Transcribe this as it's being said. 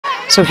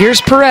So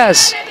here's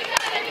Perez.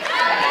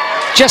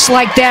 Just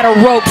like that, a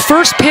rope.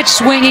 First pitch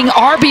swinging,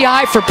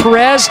 RBI for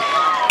Perez.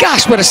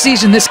 Gosh, what a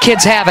season this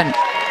kid's having.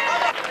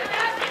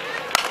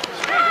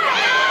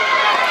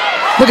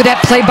 Look at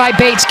that play by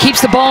Bates.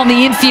 Keeps the ball in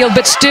the infield,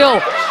 but still,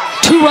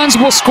 2 runs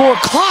will score.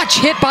 Clutch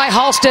hit by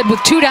Halstead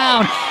with 2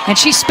 down, and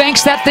she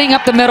spanks that thing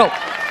up the middle.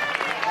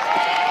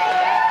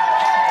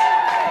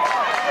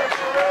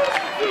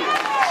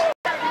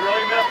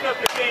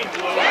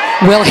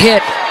 Well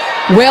hit.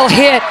 Well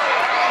hit.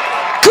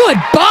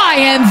 Goodbye,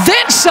 and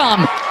then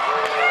some.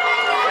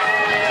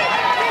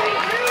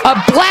 A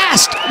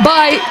blast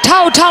by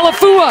Tau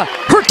Talafua,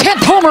 her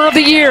 10th homer of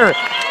the year.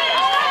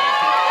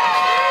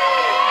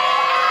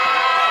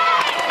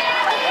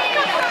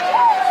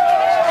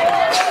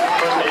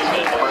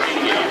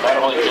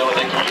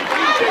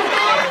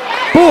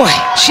 Boy,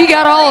 she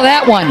got all of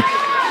that one.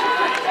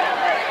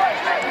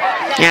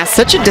 Yeah,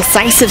 such a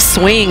decisive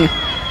swing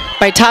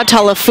by Tau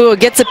Talafua.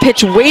 Gets a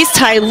pitch waist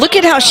high. Look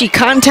at how she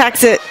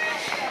contacts it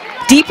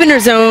deep in her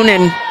zone,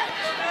 and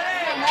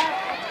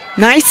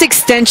nice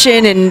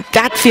extension, and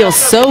that feels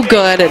so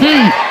good.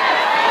 And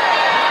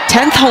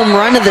 10th home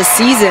run of the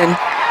season.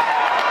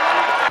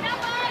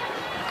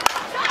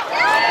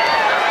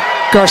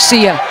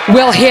 Garcia,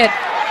 well hit.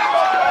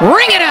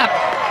 Ring it up.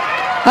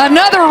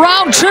 Another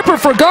round tripper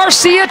for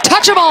Garcia.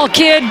 Touch 'em all,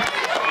 kid.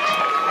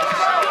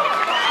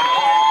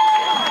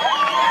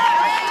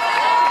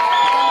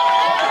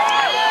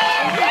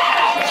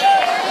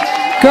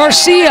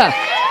 Garcia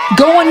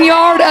going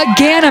yard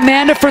again,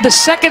 Amanda, for the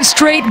 2nd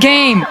straight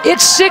game.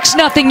 It's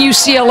 6-0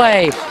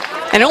 UCLA.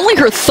 And only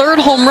her 3rd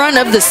home run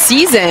of the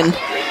season.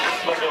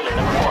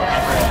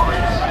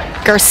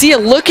 Garcia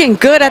looking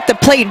good at the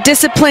plate,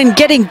 disciplined,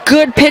 getting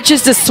good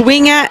pitches to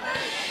swing at,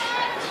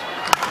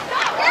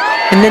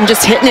 and then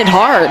just hitting it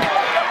hard.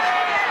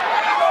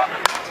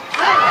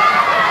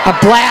 A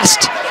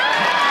blast.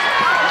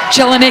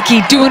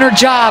 Jelinicki doing her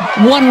job.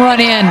 1 run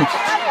in,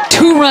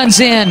 2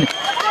 runs in.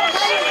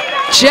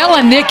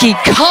 Jelinicki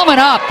coming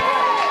up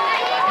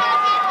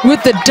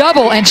with the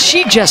double, and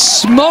she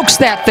just smokes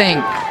that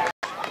thing.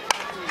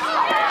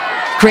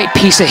 Great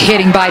piece of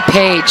hitting by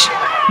Page.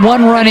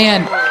 1 run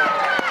in.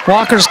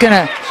 Walker's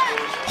gonna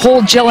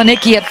hold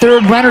Jelinicki at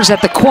 3rd, runners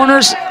at the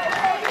corners,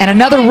 and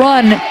another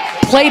run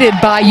plated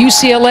by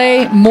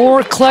UCLA.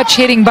 More clutch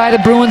hitting by the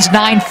Bruins,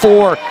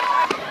 9-4.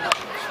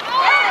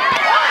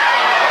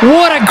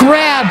 What a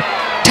grab.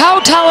 Tau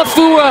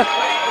Talafua.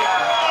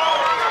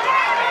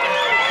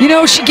 You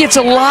know, she gets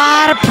a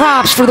lot of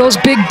props for those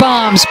big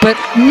bombs, but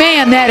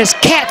man, that is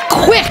cat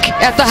quick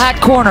at the hot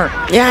corner.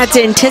 Yeah, it's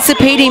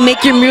anticipating,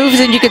 make your moves,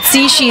 and you could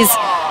see she's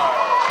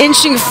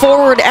inching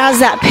forward as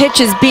that pitch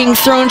is being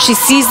thrown. She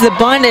sees the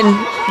bunt and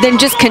then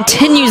just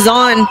continues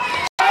on.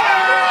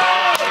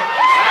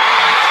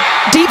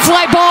 Deep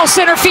fly ball,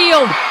 center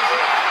field.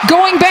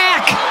 Going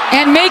back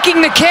and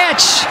making the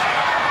catch.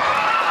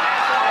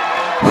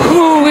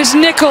 Who is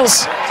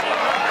Nichols?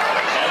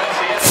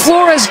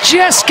 Flores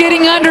just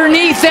getting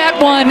underneath that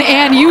one,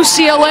 and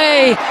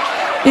UCLA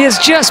is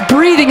just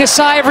breathing a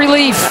sigh of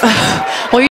relief. Well,